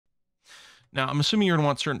Now, I'm assuming you're going to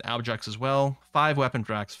want certain objects as well. 5 weapon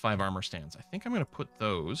racks, 5 armor stands. I think I'm going to put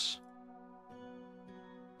those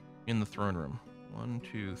in the throne room. 1,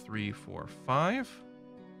 2, 3, 4, 5.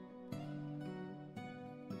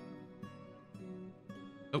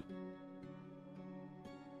 Oh.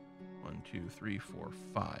 1, 2, 3, 4,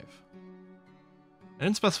 5. I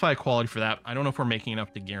didn't specify a quality for that. I don't know if we're making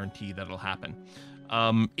enough to guarantee that it'll happen.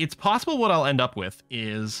 It's possible what I'll end up with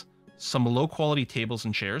is some low-quality tables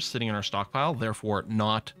and chairs sitting in our stockpile, therefore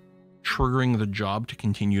not triggering the job to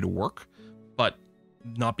continue to work, but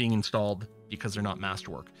not being installed because they're not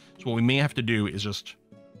masterwork. So what we may have to do is just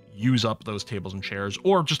use up those tables and chairs,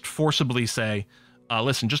 or just forcibly say,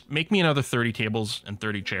 listen, just make me another 30 tables and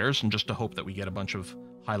 30 chairs, and just to hope that we get a bunch of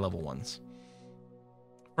high-level ones.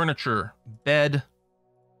 Furniture, bed,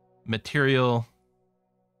 material.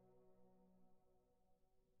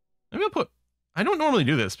 Maybe I'll put, I don't normally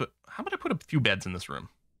do this, but how about I put a few beds in this room?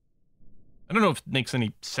 I don't know if it makes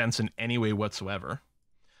any sense in any way whatsoever.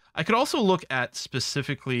 I could also look at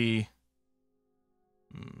specifically...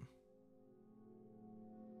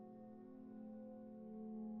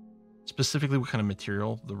 Specifically what kind of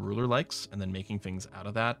material the ruler likes, and then making things out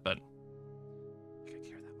of that, but I don't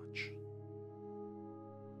care that much.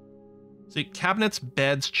 See, cabinets,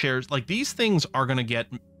 beds, chairs, like these things are going to get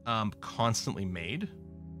constantly made.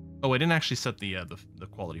 Oh, I didn't actually set the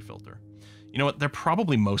quality filter. You know what? They're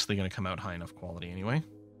probably mostly going to come out high enough quality anyway.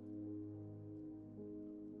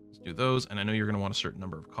 Let's do those, and I know you're going to want a certain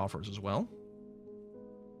number of coffers as well.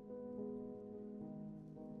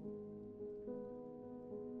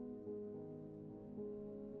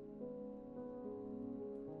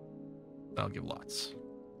 I'll give lots.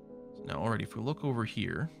 So now already, if we look over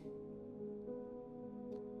here,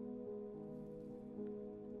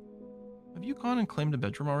 have you gone and claimed a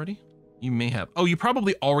bedroom already? You may have. Oh, you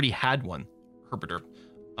probably already had one, Herpeter.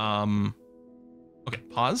 Okay,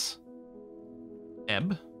 pause.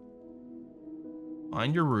 Ebb.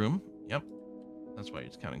 Find your room. Yep. That's why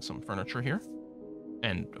it's counting some furniture here.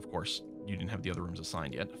 And, of course, you didn't have the other rooms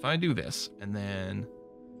assigned yet. If I do this, and then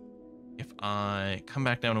if I come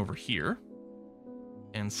back down over here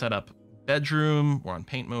and set up bedroom, we're on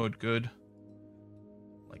paint mode, good.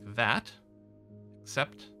 Like that.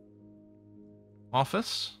 Accept.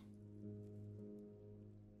 Office.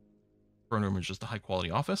 Throne room is just a high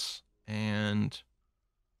quality office. And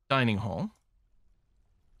dining hall.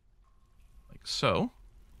 Like so.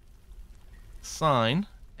 Sign.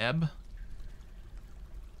 Ebb.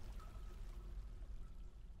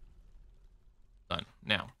 Done.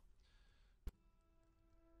 Now.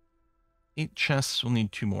 8 chests, we'll need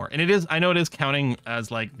 2 more. And it is, I know it is counting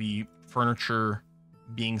as like the furniture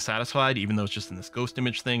being satisfied, even though it's just in this ghost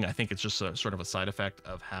image thing. I think it's just a sort of a side effect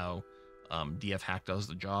of how DF hack does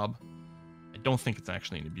the job. I don't think it's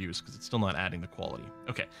actually an abuse because it's still not adding the quality.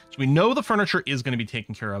 Okay, so we know the furniture is going to be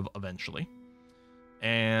taken care of eventually.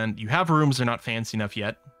 And you have rooms, they're not fancy enough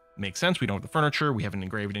yet. Makes sense, we don't have the furniture, we haven't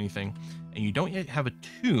engraved anything. And you don't yet have a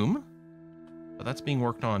tomb, but that's being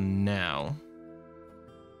worked on now.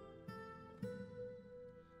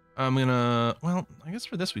 I'm gonna, well, I guess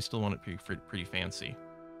for this we still want it pretty fancy.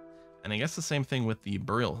 And I guess the same thing with the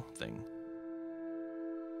burial thing.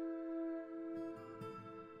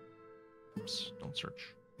 Oops, don't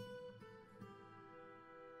search.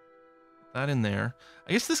 That in there.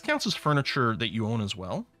 I guess this counts as furniture that you own as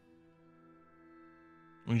well.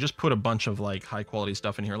 We just put a bunch of like high quality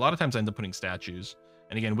stuff in here. A lot of times I end up putting statues.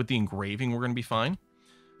 And again, with the engraving, we're going to be fine.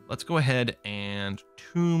 Let's go ahead and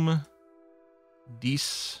tomb,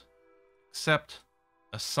 accept,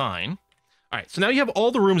 assign. All right, so now you have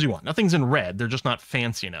all the rooms you want. Nothing's in red. They're just not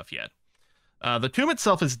fancy enough yet. The tomb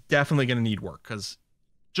itself is definitely going to need work because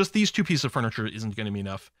just these 2 pieces of furniture isn't going to be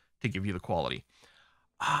enough to give you the quality.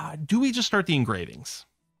 Do we just start the engravings?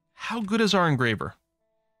 How good is our engraver?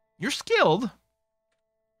 You're skilled.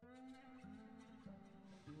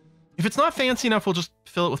 If it's not fancy enough, we'll just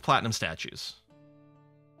fill it with platinum statues.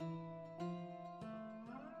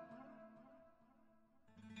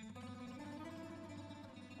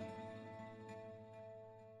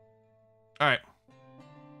 All right.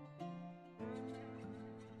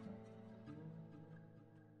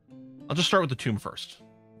 I'll just start with the tomb first.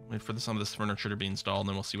 Wait for some of this furniture to be installed, and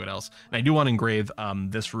then we'll see what else. And I do want to engrave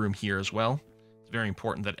this room here as well. It's very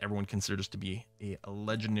important that everyone considers to be a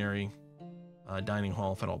legendary dining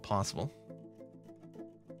hall, if at all possible.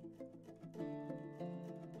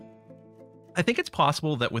 I think it's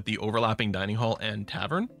possible that with the overlapping dining hall and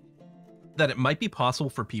tavern, that it might be possible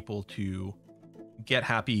for people to get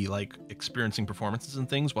happy, like, experiencing performances and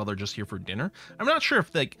things while they're just here for dinner. I'm not sure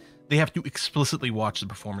if, like, they have to explicitly watch the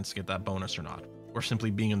performance to get that bonus or not, or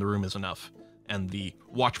simply being in the room is enough. and the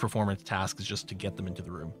watch performance task is just to get them into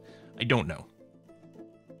the room. I don't know.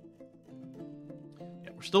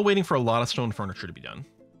 Yeah, we're still waiting for a lot of stone furniture to be done.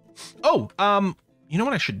 Oh, you know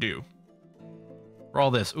what I should do? For all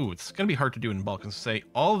this, ooh, it's going to be hard to do in bulk. And say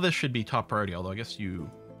all of this should be top priority, although I guess you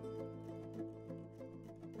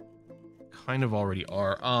kind of already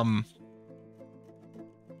are.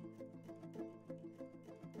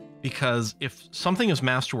 Because if something is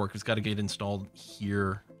masterwork, it's got to get installed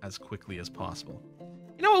here as quickly as possible.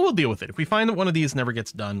 You know what? We'll deal with it. If we find that one of these never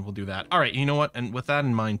gets done, we'll do that. All right, you know what? And with that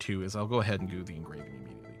in mind, too, is I'll go ahead and do the engraving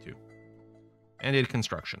immediately, too. And data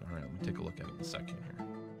construction. All right, let me take a look at it in a second here.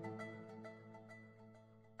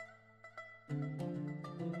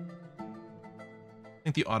 I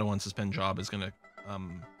think the auto unsuspend job is going to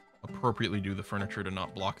appropriately do the furniture to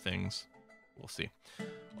not block things. We'll see.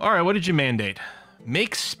 All right, what did you mandate?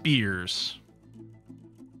 Make spears.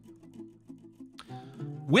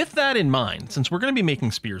 With that in mind, since we're going to be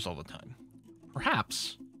making spears all the time,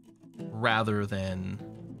 perhaps rather than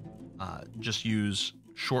just use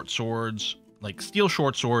short swords, like steel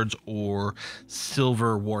short swords or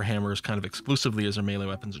silver warhammers kind of exclusively as our melee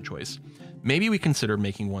weapons of choice, maybe we consider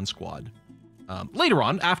making one squad. Later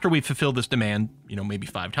on, after we fulfill this demand, you know, maybe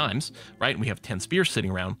 5 times, right? And we have 10 spears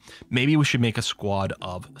sitting around, maybe we should make a squad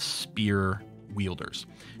of spear wielders.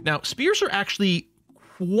 Now, spears are actually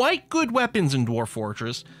quite good weapons in Dwarf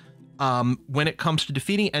Fortress when it comes to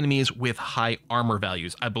defeating enemies with high armor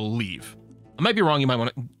values, I believe. I might be wrong.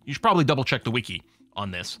 You should probably double check the wiki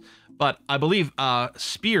on this. But I believe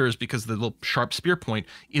spears, because the little sharp spear point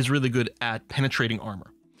is really good at penetrating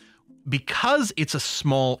armor. Because it's a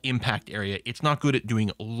small impact area, it's not good at doing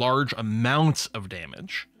large amounts of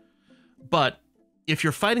damage. But if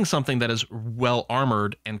you're fighting something that is well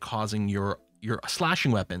armored and causing your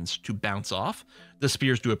slashing weapons to bounce off, the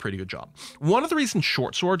spears do a pretty good job. One of the reasons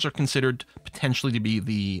short swords are considered potentially to be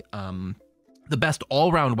the best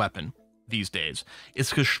all-round weapon these days is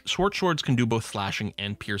because short swords can do both slashing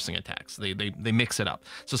and piercing attacks. They mix it up.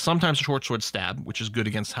 So sometimes short swords stab, which is good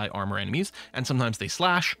against high armor enemies, and sometimes they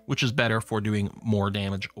slash, which is better for doing more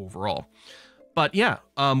damage overall. But yeah,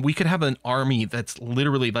 we could have an army that's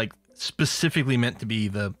literally like specifically meant to be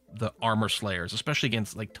the armor slayers, especially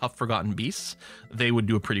against like tough forgotten beasts. They would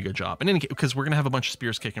do a pretty good job. And because we're gonna have a bunch of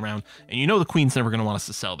spears kicking around, and you know the queen's never gonna want us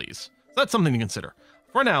to sell these. So that's something to consider.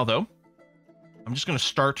 For now, though, I'm just gonna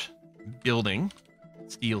start building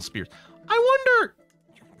steel spears. I wonder,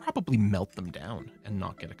 you can probably melt them down and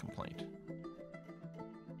not get a complaint.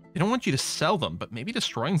 They don't want you to sell them, but maybe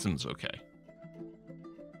destroying them is okay.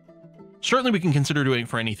 Certainly we can consider doing it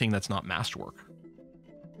for anything that's not masterwork.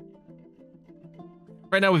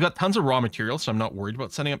 Right now we've got tons of raw materials, so I'm not worried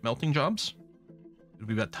about setting up melting jobs.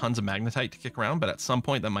 We've got tons of magnetite to kick around, but at some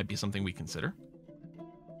point that might be something we consider.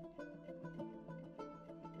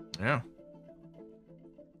 Yeah.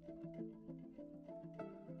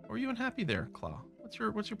 Or are you unhappy there, Claw?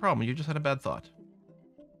 What's your problem? You just had a bad thought.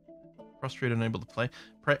 Frustrated, unable to play.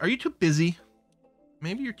 Pray. Are you too busy?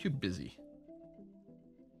 Maybe you're too busy.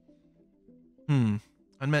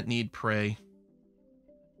 Unmet need, pray.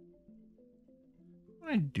 How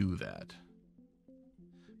do I do that?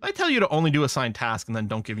 If I tell you to only do assigned task and then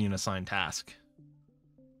don't give you an assigned task,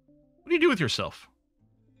 what do you do with yourself?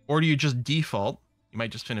 Or do you just default? You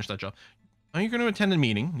might just finish that job. Now you're going to attend a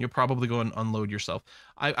meeting. You'll probably go and unload yourself.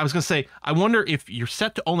 I was going to say, I wonder if you're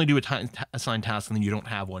set to only do a assigned task and then you don't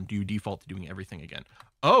have one, do you default to doing everything again?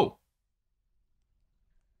 Oh!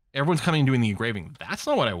 Everyone's coming and doing the engraving. That's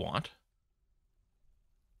not what I want.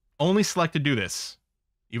 Only select to do this.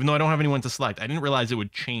 Even though I don't have anyone to select. I didn't realize it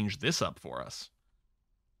would change this up for us.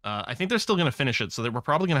 I think they're still going to finish it, so that we're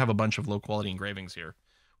probably going to have a bunch of low-quality engravings here,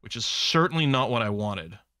 which is certainly not what I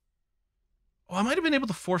wanted. Oh, I might have been able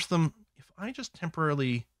to force them... If I just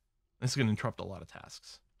temporarily... This is going to interrupt a lot of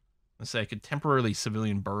tasks. Let's say I could temporarily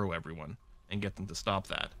civilian burrow everyone and get them to stop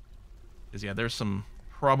that. Because, yeah, there's some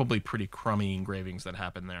probably pretty crummy engravings that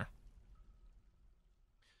happen there.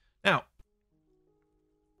 Now,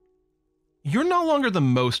 you're no longer the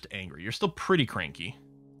most angry. You're still pretty cranky.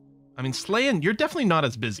 I mean, slaying, you're definitely not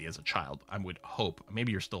as busy as a child, I would hope.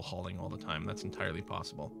 Maybe you're still hauling all the time. That's entirely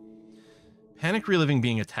possible. Panic reliving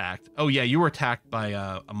being attacked. Oh, yeah, you were attacked by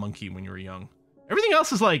a monkey when you were young. Everything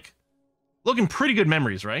else is, like, looking pretty good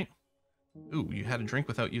memories, right? Ooh, you had a drink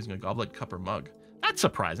without using a goblet, cup, or mug. That's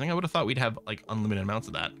surprising. I would have thought we'd have, like, unlimited amounts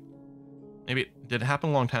of that. Maybe did it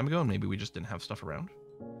happen a long time ago, and maybe we just didn't have stuff around?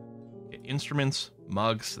 Okay, instruments,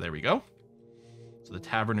 mugs, there we go. So the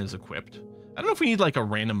tavern is equipped. I don't know if we need, like, a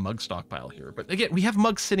random mug stockpile here, but again, we have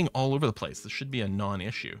mugs sitting all over the place. This should be a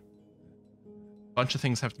non-issue. Bunch of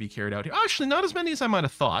things have to be carried out here. Actually, not as many as I might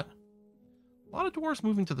have thought. A lot of dwarves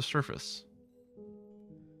moving to the surface.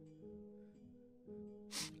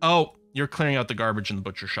 Oh, you're clearing out the garbage in the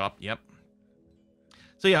butcher shop. Yep.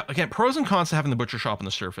 So yeah, again, pros and cons to having the butcher shop on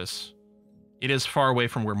the surface. It is far away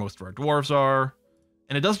from where most of our dwarves are.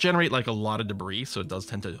 And it does generate like a lot of debris, so it does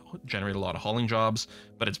tend to generate a lot of hauling jobs,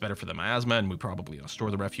 but it's better for the miasma, and we probably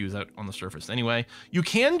store the refuse out on the surface anyway. You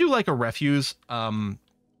can do like a refuse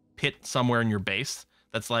pit somewhere in your base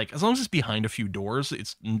that's like, as long as it's behind a few doors,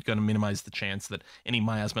 it's going to minimize the chance that any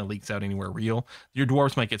miasma leaks out anywhere real. Your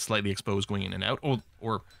dwarves might get slightly exposed going in and out,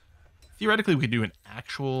 or theoretically we could do an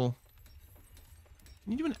actual...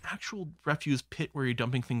 Can you do an actual refuse pit where you're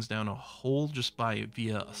dumping things down a hole just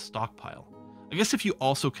via a stockpile? I guess if you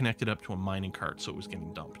also connect it up to a mining cart so it was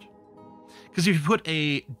getting dumped. Because if you put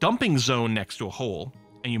a dumping zone next to a hole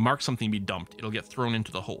and you mark something to be dumped, it'll get thrown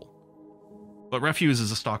into the hole. But refuse is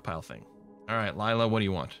a stockpile thing. All right, Lila, what do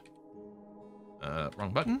you want?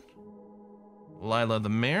 Wrong button. Lila the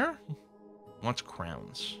mayor wants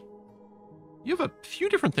crowns. You have a few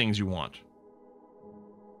different things you want.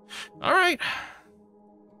 All right.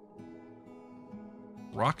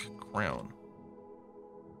 Rock crown.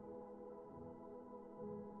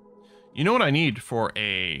 You know what I need for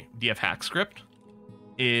a DF hack script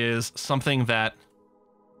is something that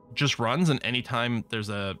just runs, and anytime there's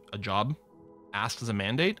a job asked as a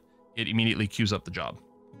mandate, it immediately queues up the job.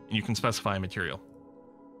 And you can specify a material.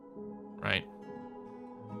 Right?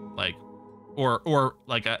 Like, or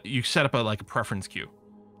like you set up a preference queue.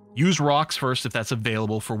 Use rocks first if that's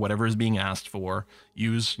available for whatever is being asked for.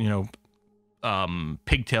 Use, you know,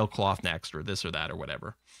 pigtail cloth next, or this or that or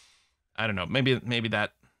whatever. I don't know. Maybe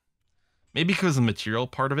because of the material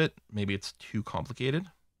part of it, maybe it's too complicated.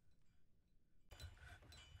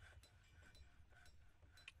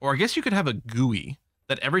 Or I guess you could have a GUI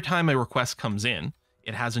that every time a request comes in,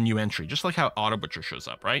 it has a new entry, just like how Auto Butcher shows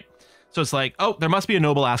up, right? So it's like, oh, there must be a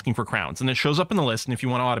noble asking for crowns. And it shows up in the list. And if you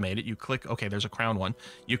want to automate it, you click, okay, there's a crown one.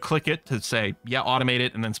 You click it to say, yeah, automate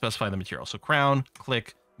it, and then specify the material. So crown,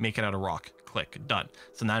 click, make it out of rock, click, done.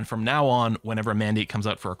 So then from now on, whenever a mandate comes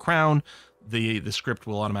out for a crown, the script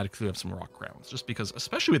will automatically have some rock crowns. Just because,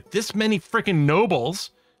 especially with this many freaking nobles,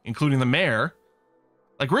 including the mayor,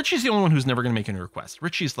 like Richie's the only one who's never going to make any request.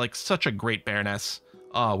 Richie's like such a great baroness.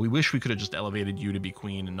 We wish we could have just elevated you to be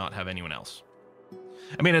queen and not have anyone else.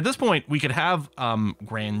 I mean, at this point, we could have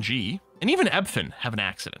Grand G and even Ebfin have an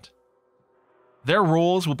accident. Their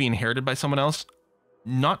roles will be inherited by someone else.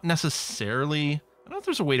 Not necessarily. I don't know if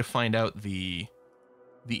there's a way to find out the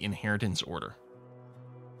inheritance order.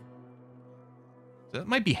 That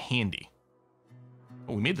might be handy.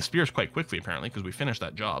 Oh, we made the spears quite quickly, apparently, because we finished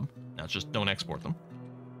that job. Now it's just don't export them.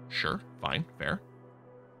 Sure, fine, fair.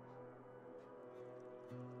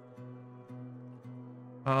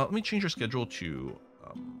 Let me change your schedule to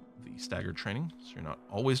the staggered training, so you're not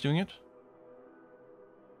always doing it.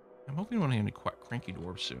 I'm hoping we won't have any quite cranky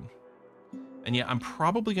dwarves soon. And yeah, I'm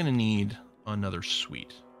probably going to need another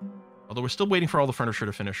suite. Although we're still waiting for all the furniture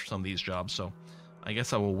to finish some of these jobs, so I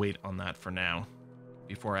guess I will wait on that for now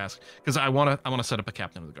before I ask, because I want to set up a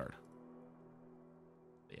captain of the guard.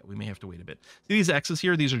 Yeah, we may have to wait a bit. See these X's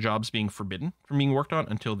here? These are jobs being forbidden from being worked on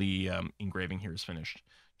until the engraving here is finished,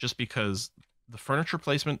 just because the furniture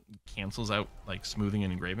placement cancels out like smoothing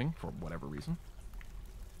and engraving for whatever reason.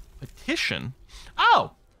 Petition.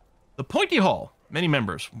 Oh, the Pointy Hall. Many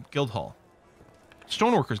members. Guild Hall.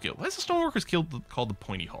 Stoneworkers Guild. Why is the Stoneworkers Guild called the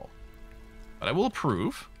Pointy Hall? But I will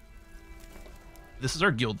approve. This is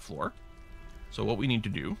our guild floor. So what we need to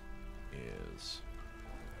do is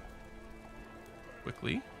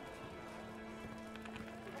quickly.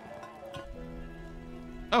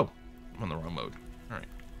 Oh, I'm on the wrong mode. All right.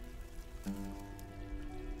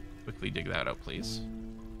 Quickly dig that out, please.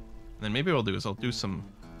 And then maybe what I'll do is I'll do some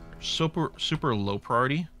super low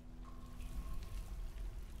priority.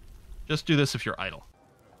 Just do this if you're idle.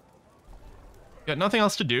 Got nothing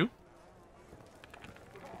else to do.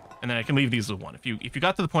 And then I can leave these with one. If you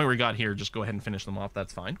got to the point where you got here, just go ahead and finish them off.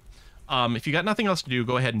 That's fine. If you got nothing else to do,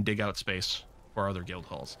 go ahead and dig out space for our other guild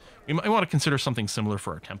halls. We might want to consider something similar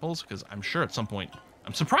for our temples, because I'm sure at some point...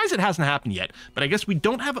 I'm surprised it hasn't happened yet, but I guess we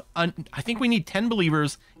don't have... I think we need 10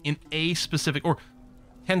 believers in a specific... or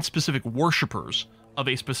 10 specific worshippers of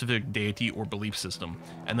a specific deity or belief system,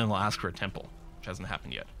 and then we'll ask for a temple, which hasn't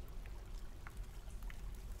happened yet.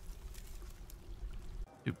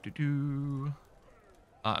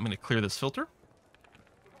 I'm going to clear this filter,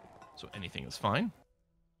 so anything is fine.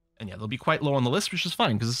 And yeah, they'll be quite low on the list, which is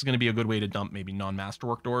fine, because this is going to be a good way to dump maybe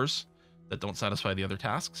non-masterwork doors that don't satisfy the other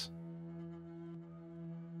tasks.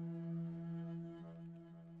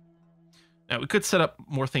 Now, we could set up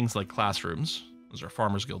more things like classrooms, There's our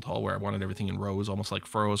Farmers Guild Hall, where I wanted everything in rows, almost like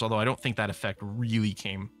furrows, although I don't think that effect really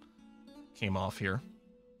came off here.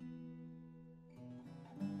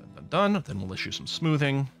 Done. Then we'll issue some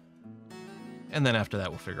smoothing. And then after that,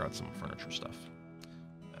 we'll figure out some furniture stuff.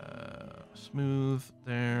 Smooth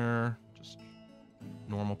there. Just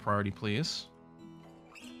normal priority, please.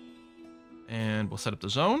 And we'll set up the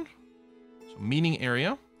zone. So meeting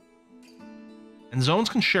area. And zones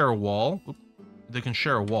can share a wall. Oop. They can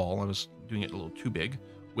share a wall. I was doing it a little too big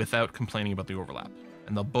without complaining about the overlap.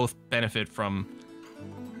 And they'll both benefit from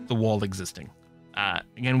the wall existing.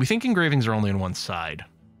 Again, we think engravings are only on one side,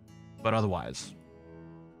 but otherwise.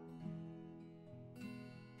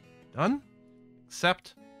 Done.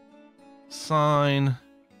 Accept. Sign.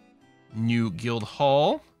 New guild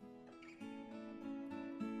hall.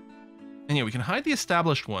 And yeah, we can hide the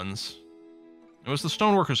established ones. It was the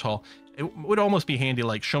Stoneworkers Hall. It would almost be handy,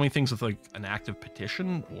 like, show me things with, like, an active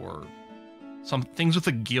petition or some things with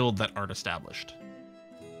a guild that aren't established.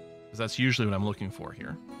 Because that's usually what I'm looking for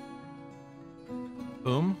here.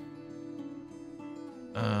 Boom.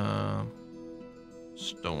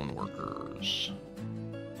 Stoneworkers.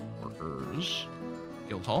 Workers.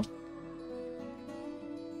 Guild Hall.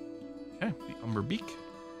 Okay, the Umberbeak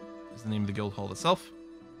is the name of the guild hall itself.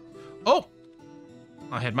 Oh!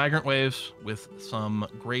 I had migrant waves with some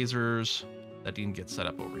grazers that didn't get set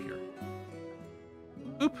up over here.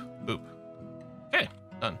 Boop, boop. Okay,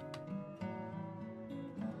 done.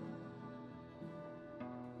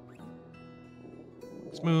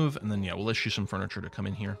 Smooth, and then yeah, we'll issue some furniture to come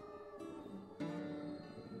in here.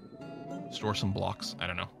 Store some blocks, I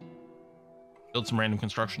don't know. Build some random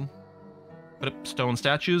construction. Put up stone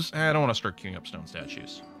statues. I don't want to start queuing up stone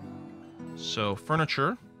statues. So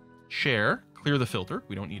furniture, chair, clear the filter.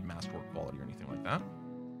 We don't need masterwork quality or anything like that.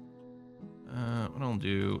 What I'll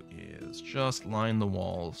do is just line the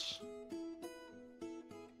walls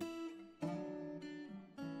with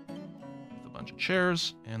a bunch of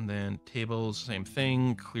chairs, and then tables, same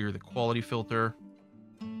thing. Clear the quality filter.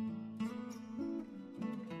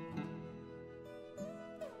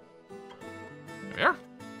 There we are.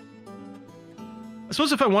 I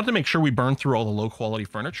suppose if I want to make sure we burn through all the low quality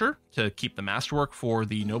furniture to keep the masterwork for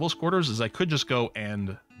the nobles' quarters, is I could just go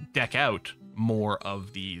and deck out more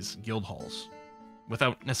of these guild halls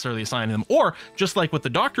without necessarily assigning them. Or just like with the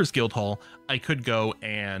Doctor's Guild Hall, I could go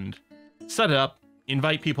and set it up,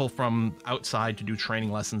 invite people from outside to do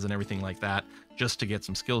training lessons and everything like that, just to get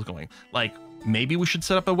some skills going. Like maybe we should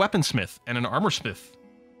set up a weaponsmith and an armorsmith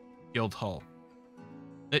guild hall.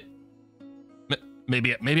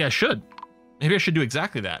 Maybe I should. Maybe I should do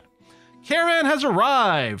exactly that. Caravan has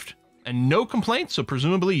arrived! And no complaints, so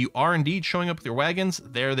presumably you are indeed showing up with your wagons.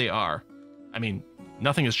 There they are. I mean,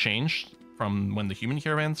 nothing has changed from when the human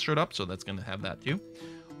caravans showed up, so that's going to have that too.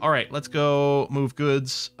 All right, let's go move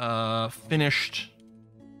goods. Finished.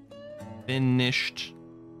 Finished.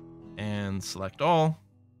 And select all.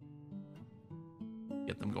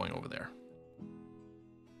 Get them going over there.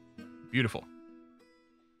 Beautiful.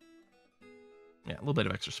 Yeah, a little bit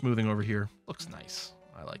of extra smoothing over here. Looks nice.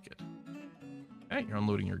 I like it. Okay, you're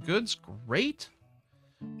unloading your goods. Great.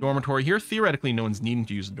 Dormitory here. Theoretically, no one's needing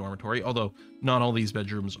to use a dormitory, although not all these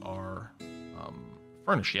bedrooms are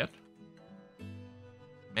furnished yet.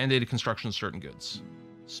 Mandated construction of certain goods.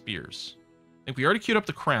 Spears. I think we already queued up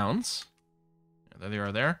the crowns. Yeah, there they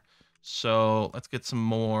are there. So let's get some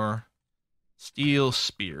more steel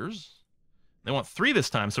spears. They want 3 this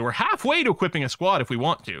time, so we're halfway to equipping a squad if we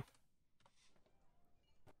want to.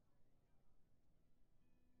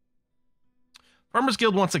 Farmers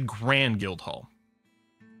Guild wants a grand guild hall.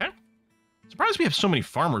 Okay. Surprised we have so many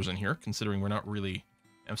farmers in here, considering we're not really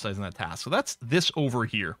emphasizing that task. So that's this over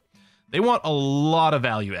here. They want a lot of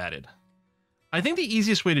value added. I think the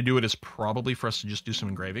easiest way to do it is probably for us to just do some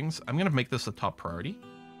engravings. I'm going to make this a top priority.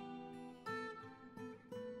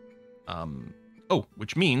 Oh,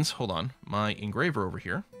 which means, hold on, my engraver over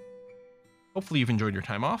here. Hopefully you've enjoyed your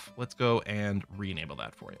time off. Let's go and re-enable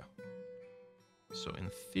that for you. So in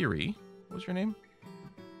theory... What was your name?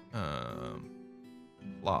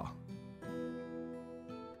 Law.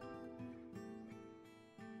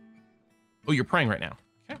 Oh, you're praying right now.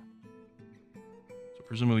 Okay. So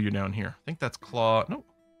presumably you're down here. I think that's Claw. No.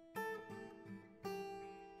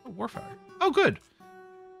 Oh, Warfire. Oh, good.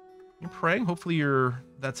 You're praying. Hopefully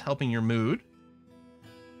that's helping your mood.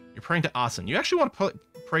 You're praying to Asen. You actually want to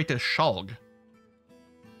pray to Shulg.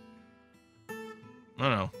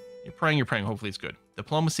 No. You're praying. Hopefully it's good.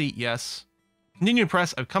 Diplomacy, yes. Continue to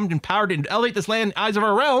press. I've come empowered to elevate this land in the eyes of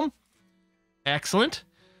our realm. Excellent.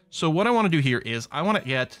 So what I want to do here is I want to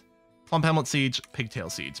get plum hamlet seeds, pigtail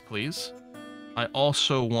seeds, please. I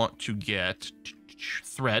also want to get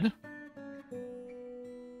thread.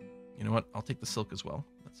 You know what? I'll take the silk as well.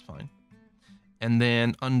 That's fine. And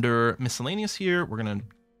then under miscellaneous here, we're going to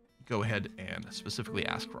go ahead and specifically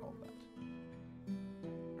ask for all of that.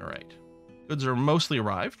 All right. Goods are mostly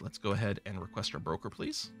arrived. Let's go ahead and request our broker,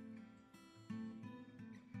 please.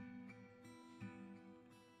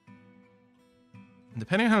 And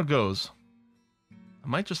depending on how it goes, I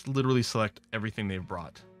might just literally select everything they've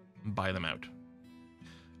brought and buy them out.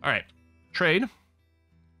 All right. Trade. I'm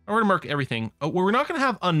going to mark everything. Oh, well, we're not going to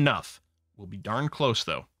have enough. We'll be darn close,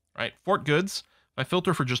 though. All right. Fort goods. I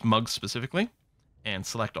filter for just mugs specifically and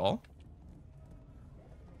select all.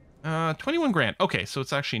 21 grand. Okay, so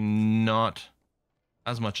it's actually not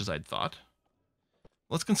as much as I'd thought.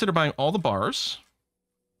 Let's consider buying all the bars.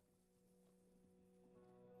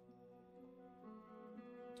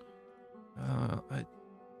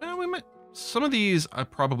 We might. Some of these are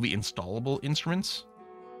probably installable instruments,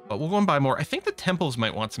 but we'll go and buy more. I think the temples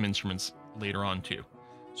might want some instruments later on too,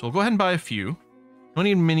 so we'll go ahead and buy a few. Don't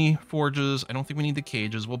need mini forges. I don't think we need the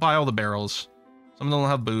cages. We'll buy all the barrels. Some of them will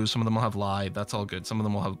have booze. Some of them will have lye. That's all good. Some of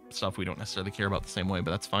them will have stuff we don't necessarily care about the same way,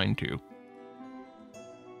 but that's fine too.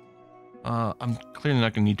 I'm clearly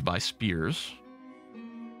not going to need to buy spears.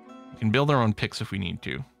 We can build our own picks if we need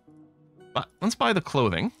to. But let's buy the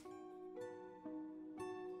clothing.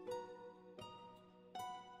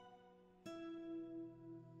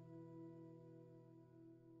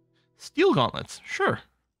 Steel gauntlets. Sure.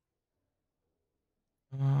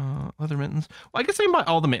 Leather mittens. Well, I guess I can buy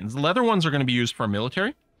all the mittens. The leather ones are going to be used for our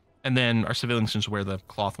military. And then our civilians can just wear the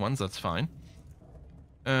cloth ones. That's fine.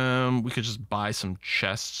 We could just buy some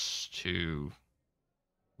chests to...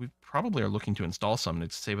 We probably are looking to install some to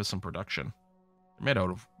save us some production. They're made out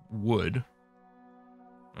of wood.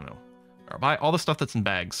 I don't know. I'll buy all the stuff that's in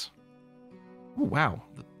bags. Oh, wow.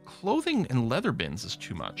 The clothing and leather bins is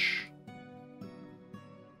too much.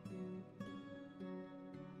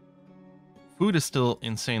 Food is still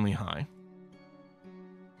insanely high.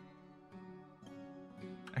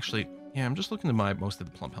 Actually, yeah, I'm just looking to buy most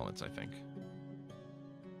of the plump helmets, I think.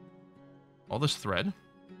 All this thread.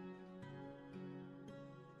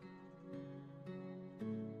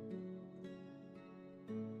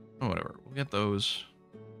 Oh, whatever. We'll get those.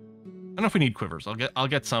 I don't know if we need quivers. I'll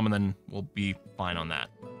get some and then we'll be fine on that.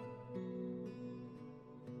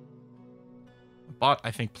 I bought,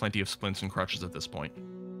 I think, plenty of splints and crutches at this point.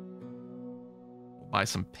 Buy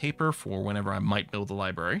some paper for whenever I might build a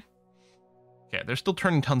library. Okay, they're still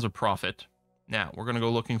turning tons of profit. Now, we're going to go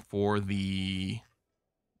looking for the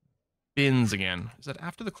bins again. Is that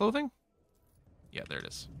after the clothing? Yeah, there it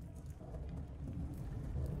is.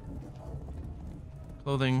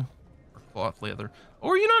 Clothing, or cloth, leather.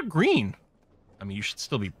 Or you're not green. I mean, you should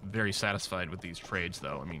still be very satisfied with these trades,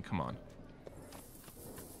 though. I mean, come on.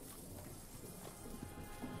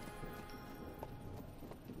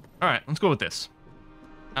 All right, let's go with this.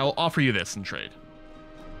 I will offer you this in trade.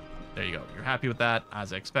 There you go. You're happy with that,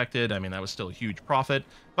 as I expected. I mean, that was still a huge profit,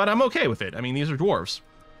 but I'm okay with it. I mean, these are dwarves.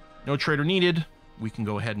 No trader needed. We can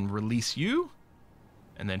go ahead and release you,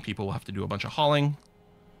 and then people will have to do a bunch of hauling.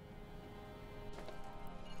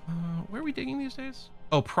 Where are we digging these days?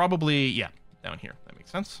 Oh, probably, yeah, down here. That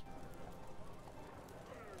makes sense.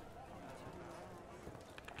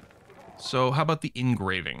 So how about the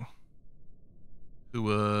engraving? Who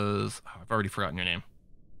was... Oh, I've already forgotten your name.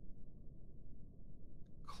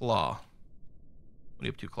 Claw. What are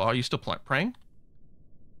you up to, Claw? Are you still praying?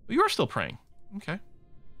 Oh, you are still praying. Okay.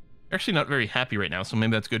 You're actually not very happy right now, so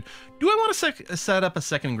maybe that's good. Do I want to set up a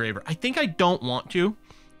second engraver? I think I don't want to,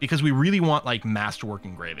 because we really want, like, masterwork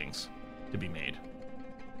engravings to be made.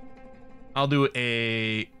 I'll do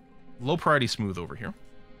a low priority smooth over here.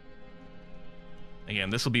 Again,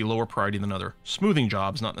 this will be lower priority than other smoothing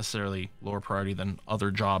jobs, not necessarily lower priority than other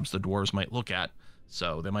jobs the dwarves might look at.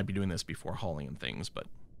 So they might be doing this before hauling and things, but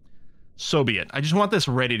so be it. I just want this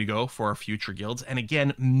ready to go for our future guilds. And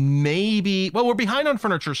again, maybe... Well, we're behind on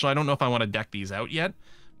furniture, so I don't know if I want to deck these out yet.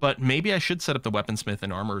 But maybe I should set up the Weaponsmith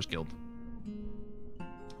and Armorer's Guild.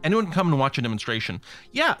 Anyone can come and watch a demonstration.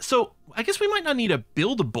 Yeah, so I guess we might not need to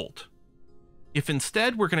build a bolt. If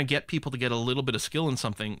instead we're going to get people to get a little bit of skill in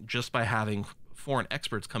something just by having foreign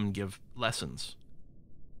experts come and give lessons.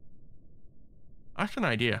 That's an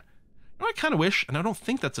idea. You know, I kind of wish, and I don't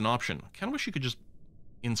think that's an option, I kind of wish you could just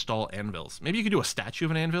install anvils. Maybe you could do a statue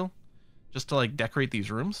of an anvil just to, like, decorate these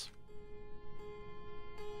rooms.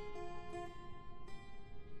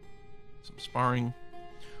 Some sparring.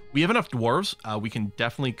 We have enough dwarves. We can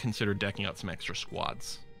definitely consider decking out some extra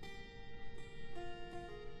squads.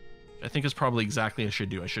 I think is probably exactly what I should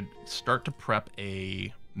do. I should start to prep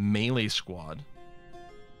a melee squad.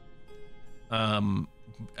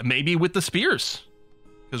 Maybe with the spears,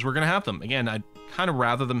 because we're going to have them. Again, I'd kind of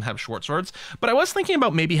rather them have short swords, but I was thinking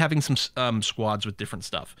about maybe having some squads with different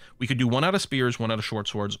stuff. We could do one out of spears, one out of short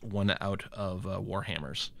swords, one out of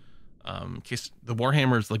warhammers. In case the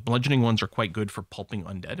warhammers, like bludgeoning ones, are quite good for pulping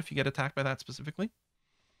undead if you get attacked by that specifically.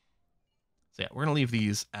 So yeah, we're going to leave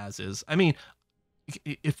these as is. I mean,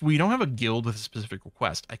 if we don't have a guild with a specific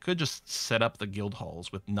request, I could just set up the guild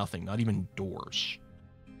halls with nothing, not even doors.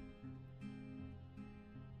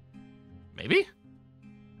 Maybe?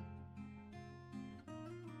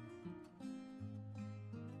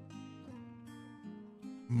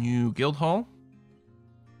 New guild hall.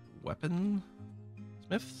 Weapon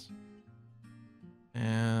smiths.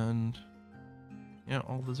 And yeah,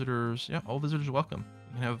 all visitors welcome.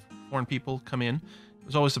 You can have foreign people come in.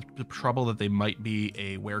 There's always the trouble that they might be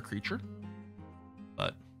a were creature,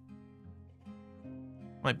 but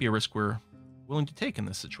might be a risk we're willing to take in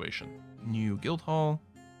this situation. New guild hall.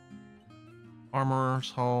 Armorer's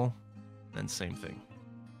Hall, then same thing.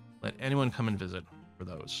 Let anyone come and visit for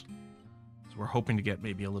those. So we're hoping to get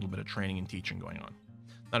maybe a little bit of training and teaching going on.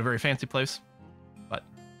 Not a very fancy place, but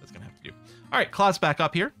that's going to have to do. All right, Claw's back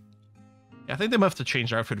up here. Yeah, I think they must have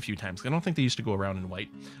changed their outfit a few times. I don't think they used to go around in white.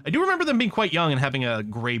 I do remember them being quite young and having a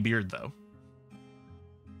gray beard, though.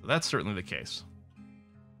 So that's certainly the case.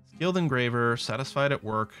 Skilled engraver, satisfied at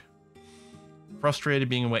work. Frustrated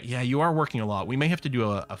being away. Yeah, you are working a lot. We may have to do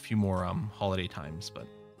a few more holiday times, but...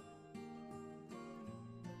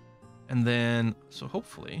 And then, so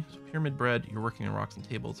hopefully, so pyramid bread, you're working on rocks and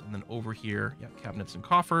tables, and then over here, yeah, cabinets and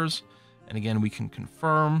coffers. And again, we can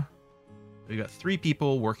confirm we got 3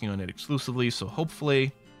 people working on it exclusively, so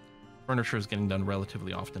hopefully furniture is getting done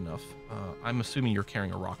relatively often enough. I'm assuming you're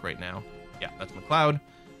carrying a rock right now. Yeah, that's McLeod.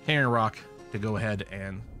 Carrying a rock to go ahead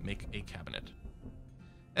and make a cabinet.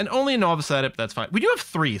 And only a novice at it, but that's fine. We do have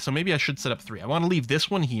 3, so maybe I should set up 3. I want to leave this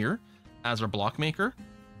one here as our block maker,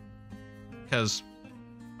 because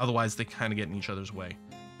otherwise they kind of get in each other's way.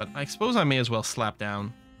 But I suppose I may as well slap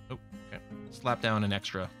down an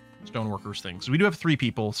extra stoneworkers thing. So we do have 3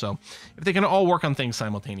 people, so if they can all work on things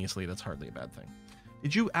simultaneously, that's hardly a bad thing.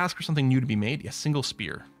 Did you ask for something new to be made? Yes, single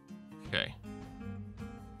spear. Okay.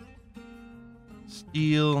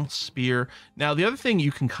 Steel, spear. Now, the other thing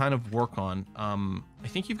you can kind of work on, I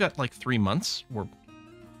think you've got like 3 months, or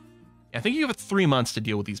I think you have 3 months to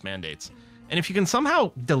deal with these mandates. And if you can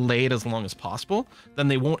somehow delay it as long as possible, then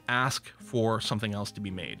they won't ask for something else to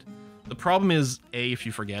be made. The problem is, A, if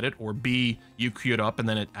you forget it, or B, you queue it up and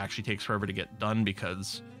then it actually takes forever to get done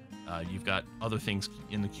because you've got other things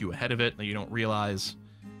in the queue ahead of it that you don't realize.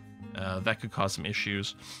 That could cause some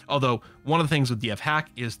issues. Although, one of the things with DF hack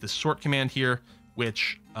is the sort command here,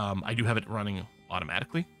 which I do have it running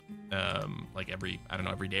automatically, like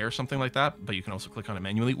every day or something like that, but you can also click on it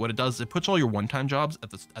manually. What it does is it puts all your one-time jobs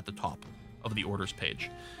at the top of the orders page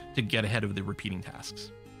to get ahead of the repeating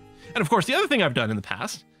tasks. And of course, the other thing I've done in the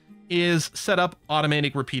past is set up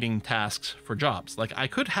automatic repeating tasks for jobs. Like I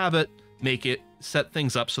could have it set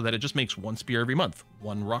things up so that it just makes 1 spear every month,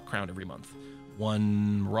 1 rock crown every month,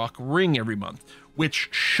 1 rock ring every month, which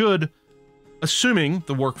should, assuming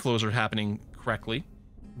the workflows are happening correctly,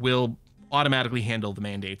 will automatically handle the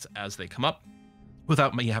mandates as they come up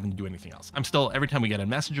without me having to do anything else. Every time we get a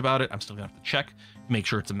message about it, I'm still gonna have to check to make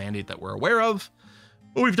sure it's a mandate that we're aware of.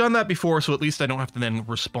 But we've done that before, so at least I don't have to then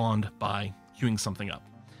respond by queuing something up.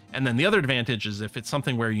 And then the other advantage is if it's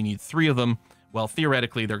something where you need 3 of them, well,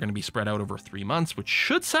 theoretically, they're going to be spread out over 3 months, which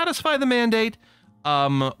should satisfy the mandate,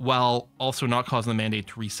 while also not causing the mandate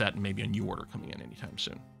to reset and maybe a new order coming in anytime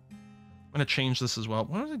soon. I'm going to change this as well.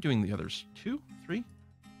 What are they doing the others? 2? 3?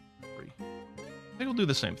 3. I think we'll do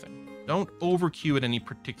the same thing. Don't overqueue at any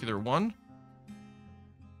particular one.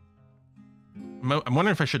 I'm wondering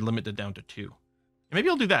if I should limit it down to 2. Maybe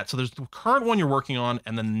I'll do that. So there's the current one you're working on,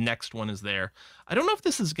 and then the next one is there. I don't know if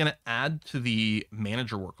this is going to add to the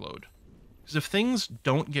manager workload. Because if things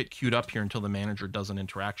don't get queued up here until the manager does an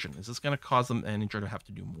interaction, is this going to cause the manager to have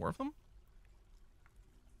to do more of them?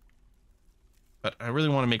 But I really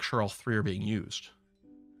want to make sure all 3 are being used.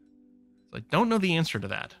 So I don't know the answer to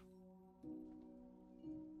that.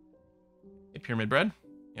 Hey, pyramid bread.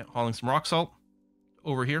 Yeah, hauling some rock salt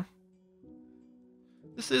over here.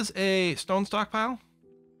 This is a stone stockpile.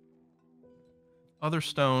 Other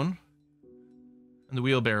stone. And the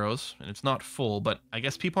wheelbarrows. And it's not full, but I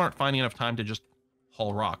guess people aren't finding enough time to just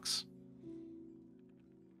haul rocks.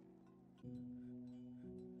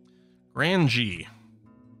 Grand G.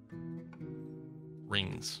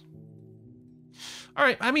 Rings.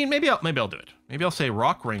 Alright, I mean, maybe I'll do it. Maybe I'll say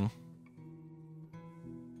rock ring.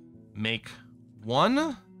 Make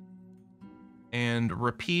 1. And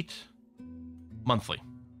repeat Monthly.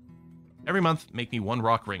 Every month, make me 1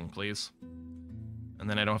 rock ring, please. And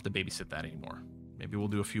then I don't have to babysit that anymore. Maybe we'll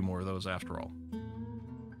do a few more of those after all.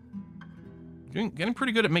 Getting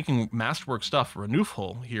pretty good at making masterwork stuff.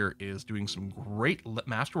 Renewful here is doing some great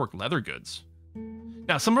masterwork leather goods.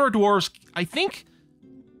 Now, some of our dwarves, I think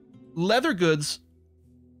leather goods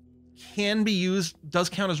can be used, does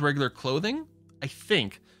count as regular clothing, I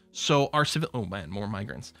think. So our oh man, more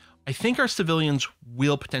migrants. I think our civilians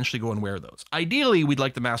will potentially go and wear those. Ideally, we'd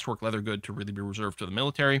like the masterwork leather good to really be reserved to the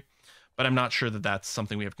military, but I'm not sure that that's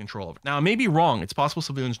something we have control of. Now, I may be wrong. It's possible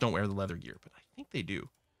civilians don't wear the leather gear, but I think they do.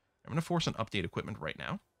 I'm going to force an update equipment right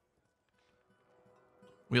now.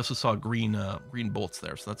 We also saw green bolts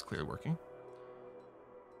there, so that's clearly working.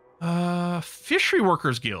 Fishery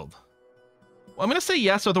Workers Guild. Well, I'm going to say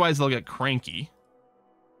yes, otherwise they'll get cranky.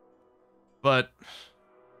 But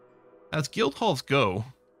as guild halls go...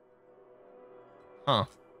 Huh.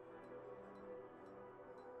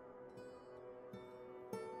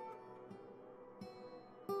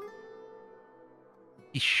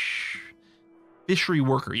 Eesh. Fishery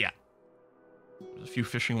worker, yeah. There's a few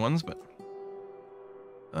fishing ones, but...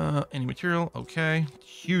 any material, okay.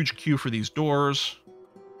 Huge queue for these doors.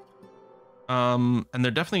 And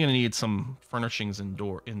they're definitely going to need some furnishings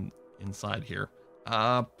inside here.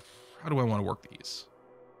 How do I want to work these?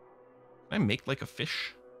 Can I make like a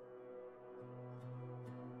fish?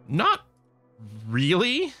 Not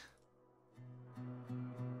really.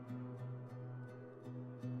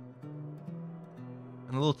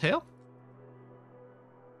 And a little tail?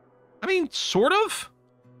 I mean, sort of.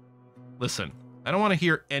 Listen, I don't want to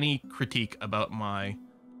hear any critique about my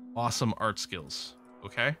awesome art skills,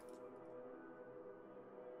 okay?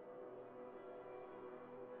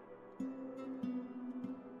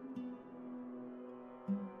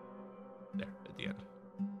 There, at the end.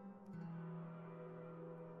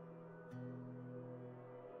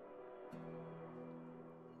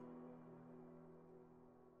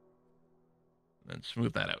 And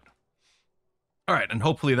smooth that out. All right, and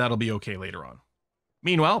hopefully that'll be okay later on.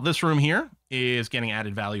 Meanwhile, this room here is getting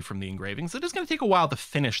added value from the engravings. It is going to take a while to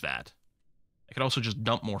finish that. I could also just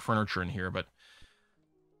dump more furniture in here, but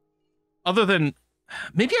other than...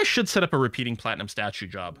 Maybe I should set up a repeating platinum statue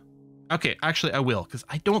job. Okay, actually I will, because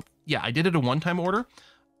I don't... Yeah, I did it a one-time order.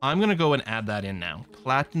 I'm going to go and add that in now.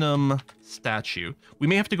 Platinum statue. We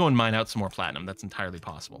may have to go and mine out some more platinum. That's entirely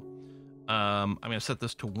possible. I'm going to set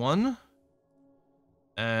this to 1.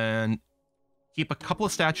 And keep a couple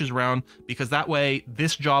of statues around, because that way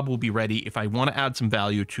this job will be ready. If I want to add some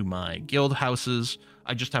value to my guild houses,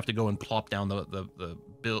 I just have to go and plop down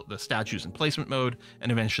the statues in placement mode, and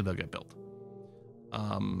eventually they'll get built.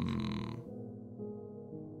 I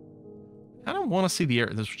don't want to see the air.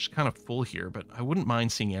 This is kind of full here, but I wouldn't mind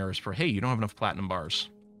seeing errors for, hey, you don't have enough platinum bars.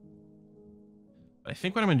 But I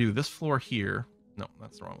think what I'm going to do, this floor here, no,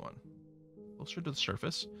 that's the wrong one. Closer to the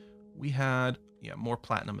surface, we had, yeah, more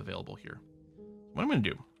platinum available here. What I'm going to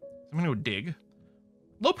do, I'm going to go dig.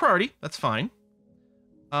 Low priority, that's fine.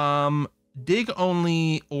 Dig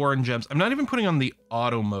only ore and gems. I'm not even putting on the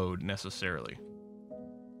auto mode necessarily.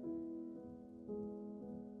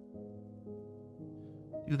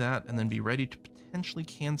 Do that and then be ready to potentially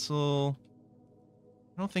cancel.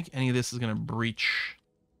 I don't think any of this is going to breach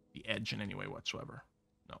the edge in any way whatsoever.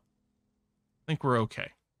 No. I think we're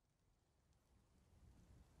okay.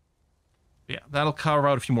 Yeah, that'll carve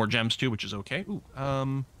out a few more gems too, which is okay. Ooh,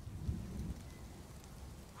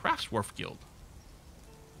 Craftsdwarf Guild.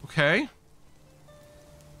 Okay.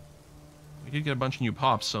 We did get a bunch of new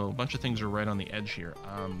pops, so a bunch of things are right on the edge here.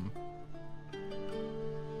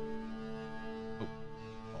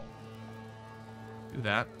 Do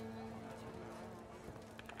that.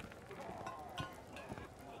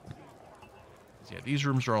 So yeah, these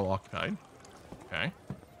rooms are all occupied. Okay.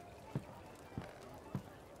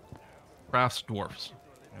 Crafts dwarfs.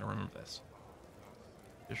 I gotta remember this.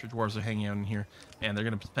 Fisher dwarves are hanging out in here, and they're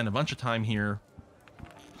gonna spend a bunch of time here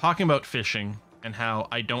talking about fishing and how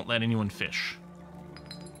I don't let anyone fish.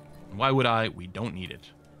 And why would I? We don't need it.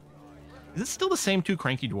 Is it still the same 2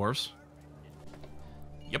 cranky dwarves?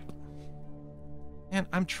 Yep. And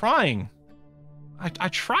I'm trying. I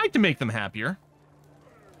tried to make them happier.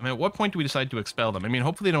 I mean, at what point do we decide to expel them? I mean,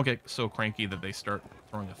 hopefully they don't get so cranky that they start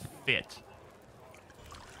throwing a fit.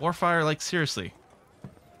 Warfire, like, seriously.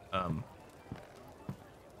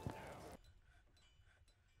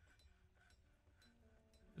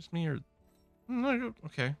 Just me or...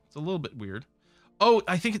 Okay, it's a little bit weird. Oh,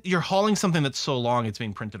 I think you're hauling something that's so long it's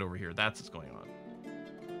being printed over here. That's what's going on.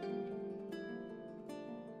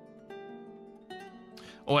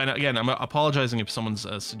 Oh, and again, I'm apologizing if someone's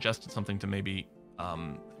suggested something to maybe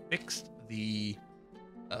fix the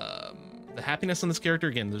happiness on this character.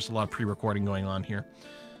 Again, there's a lot of pre-recording going on here,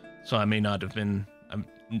 so I may not have been.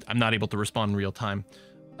 I'm not able to respond in real time.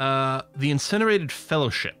 The Incinerated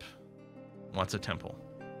Fellowship wants a temple.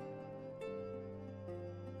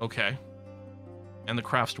 Okay. And the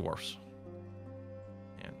Crafts Dwarfs.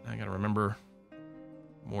 And I gotta remember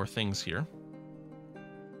more things here.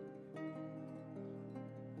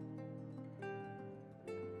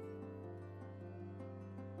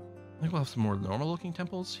 I think we'll have some more normal looking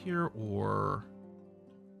temples here, or...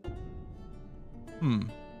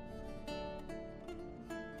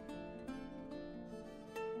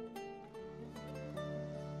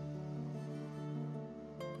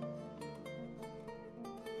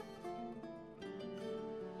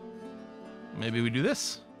 Maybe we do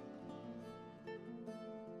this.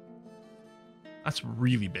 That's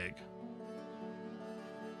really big.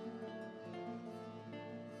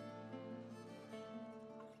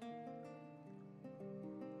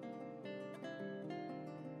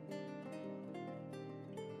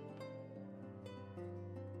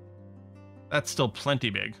 That's still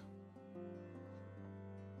plenty big.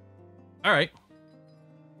 All right.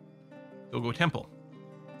 Go temple.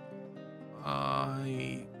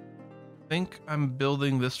 I think I'm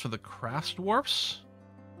building this for the Crafts Dwarfs?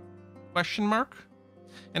 Question mark?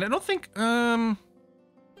 And I don't think, what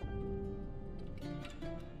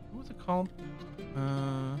was it called?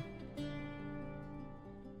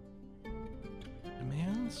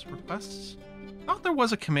 Demands? Requests? I thought there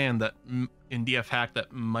was a command that in DF hack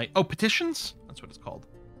that might... Oh, petitions? That's what it's called.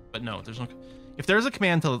 But no, there's no... If there's a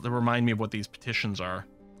command to remind me of what these petitions are,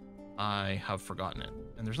 I have forgotten it.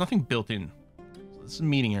 And there's nothing built in. So this is a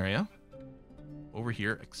meeting area. Over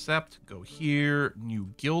here, accept, go here,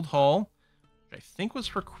 new guild hall, which I think was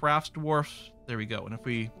for Crafts Dwarfs. There we go. And if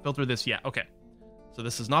we filter this, yeah, okay. So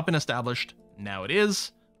this has not been established. Now it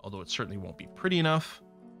is, although it certainly won't be pretty enough.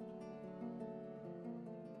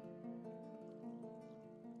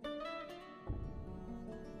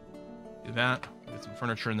 Do that. Get some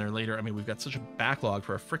furniture in there later. I mean, we've got such a backlog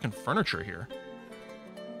for our freaking furniture here.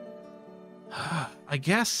 I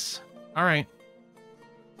guess. All right.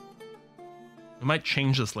 We might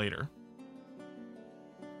change this later.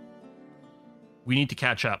 We need to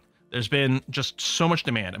catch up. There's been just so much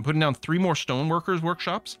demand. I'm putting down 3 more stoneworkers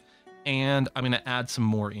workshops, and I'm going to add some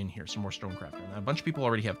more in here, some more stonecrafter. Now, a bunch of people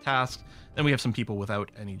already have tasks. Then we have some people without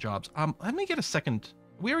any jobs. Let me get a second.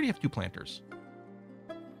 We already have 2 planters.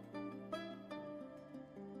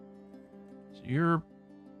 So you're...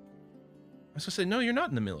 I was going to say, no, you're not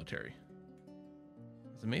in the military.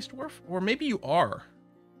 Is it Mace Dwarf? Or maybe you are.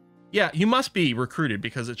 Yeah, you must be recruited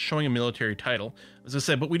because it's showing a military title. As I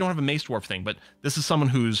said, but we don't have a Mace Dwarf thing, but this is someone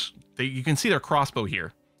who's... you can see their crossbow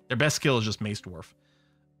here. Their best skill is just Mace Dwarf.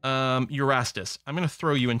 Eurastus. I'm going to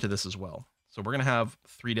throw you into this as well. So we're going to have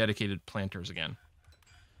 3 dedicated planters again.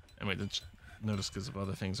 And wait, let's notice because of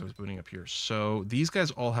other things I was booting up here. So these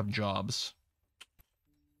guys all have jobs.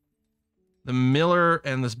 The miller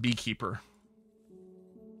and this beekeeper.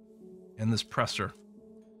 And this presser.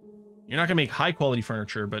 You're not going to make high quality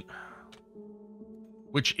furniture, but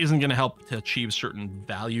which isn't going to help to achieve certain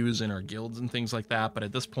values in our guilds and things like that. But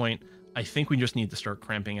at this point, I think we just need to start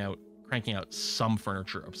cranking out some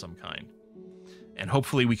furniture of some kind. And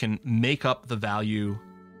hopefully we can make up the value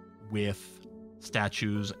with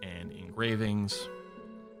statues and engravings.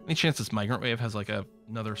 Any chance this Migrant Wave has like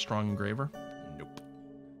another strong engraver? Nope.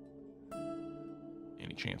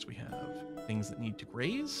 Any chance we have things that need to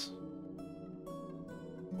graze?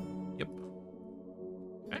 Yep.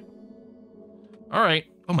 Okay. All right.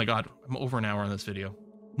 Oh my God, I'm over an hour on this video.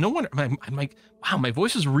 No wonder. I'm like, wow, my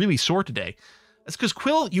voice is really sore today. That's because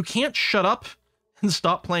Quill, you can't shut up and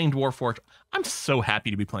stop playing Dwarf Fortress. I'm so happy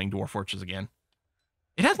to be playing Dwarf Fortress again.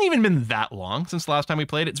 It hasn't even been that long since the last time we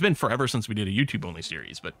played it. It's been forever since we did a YouTube-only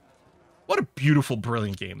series, but what a beautiful,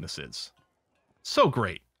 brilliant game this is. So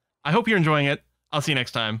great. I hope you're enjoying it. I'll see you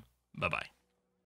next time. Bye-bye.